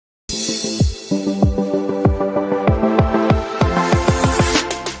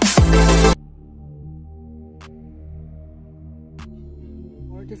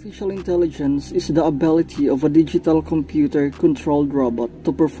Artificial intelligence is the ability of a digital computer-controlled robot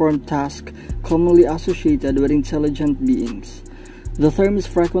to perform tasks commonly associated with intelligent beings. The term is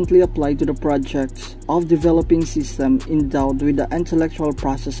frequently applied to the projects of developing systems endowed with the intellectual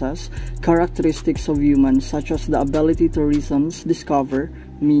processes, characteristics of humans such as the ability to reason, discover,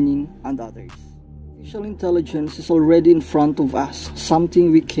 meaning, and others. Artificial intelligence is already in front of us, something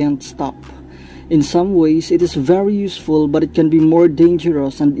we can't stop. In some ways, it is very useful, but it can be more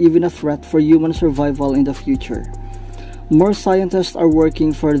dangerous and even a threat for human survival in the future. More scientists are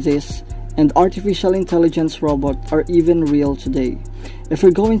working for this, and artificial intelligence robots are even real today. If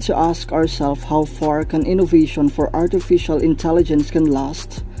we're going to ask ourselves how far can innovation for artificial intelligence can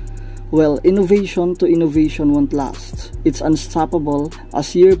last, well, innovation to innovation won't last. It's unstoppable.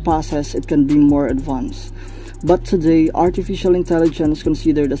 As year passes, it can be more advanced. But today, artificial intelligence is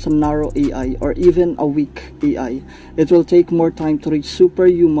considered as a narrow AI or even a weak AI. It will take more time to reach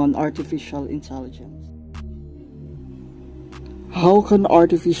superhuman artificial intelligence. How can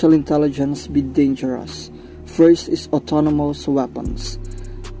artificial intelligence be dangerous? First is autonomous weapons.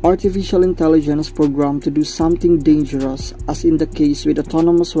 Artificial intelligence programmed to do something dangerous, as in the case with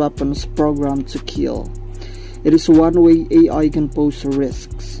autonomous weapons programmed to kill. It is one way AI can pose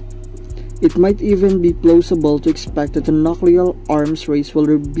risks. It might even be plausible to expect that the nuclear arms race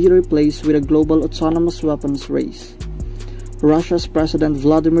will be replaced with a global autonomous weapons race. Russia's President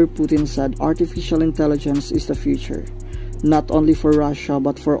Vladimir Putin said artificial intelligence is the future, not only for Russia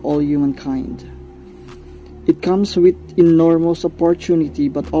but for all humankind. It comes with enormous opportunity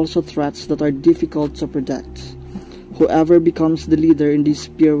but also threats that are difficult to predict. Whoever becomes the leader in this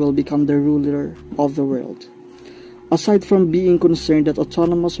sphere will become the ruler of the world. Aside from being concerned that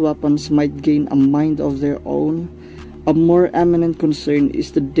autonomous weapons might gain a mind of their own, a more eminent concern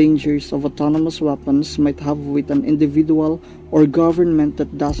is the dangers of autonomous weapons might have with an individual or government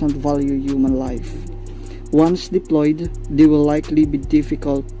that doesn't value human life. Once deployed, they will likely be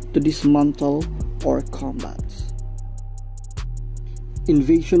difficult to dismantle or combat.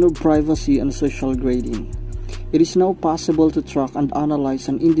 Invasion of privacy and social grading. It is now possible to track and analyze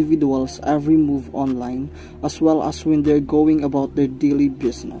an individual's every move online, as well as when they're going about their daily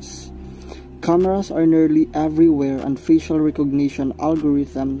business. Cameras are nearly everywhere and facial recognition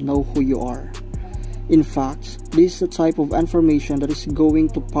algorithms know who you are. In fact, this is the type of information that is going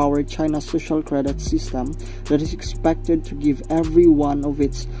to power China's social credit system that is expected to give every one of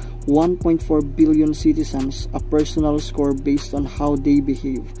its 1.4 billion citizens a personal score based on how they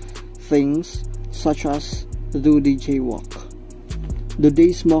behave. Things such as, do they jaywalk? Do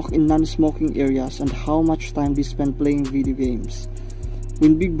they smoke in non-smoking areas, and how much time they spend playing video games?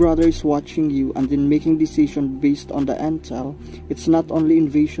 When Big Brother is watching you and then making decisions based on the intel, it's not only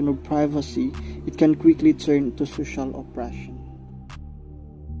invasion of privacy, it can quickly turn to social oppression.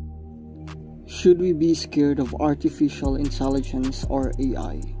 Should we be scared of artificial intelligence or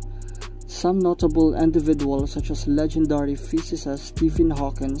AI? Some notable individuals such as legendary physicist Stephen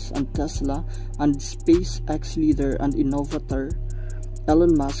Hawking and Tesla and SpaceX leader and innovator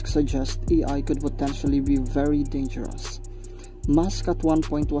Elon Musk suggest AI could potentially be very dangerous. Musk at one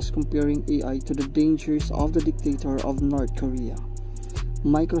point was comparing AI to the dangers of the dictator of North Korea.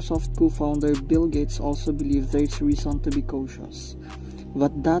 Microsoft co-founder Bill Gates also believes there is reason to be cautious,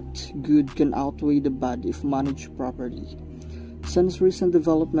 but that good can outweigh the bad if managed properly. Since recent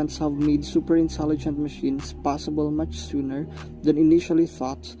developments have made super intelligent machines possible much sooner than initially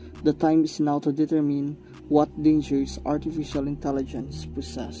thought, the time is now to determine what dangers artificial intelligence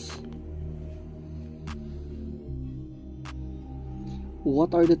possess.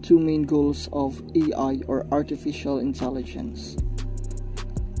 What are the two main goals of AI or artificial intelligence?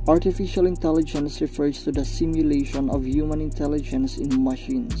 Artificial intelligence refers to the simulation of human intelligence in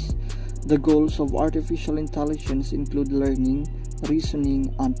machines. The goals of artificial intelligence include learning,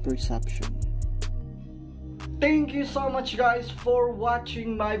 reasoning, and perception. Thank you so much guys for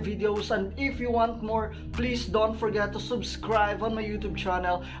watching my videos, and if you want more, please don't forget to subscribe on my YouTube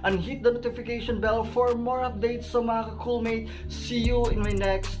channel and hit the notification bell for more updates sa mga ka-coolmate. See you in my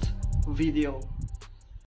next video.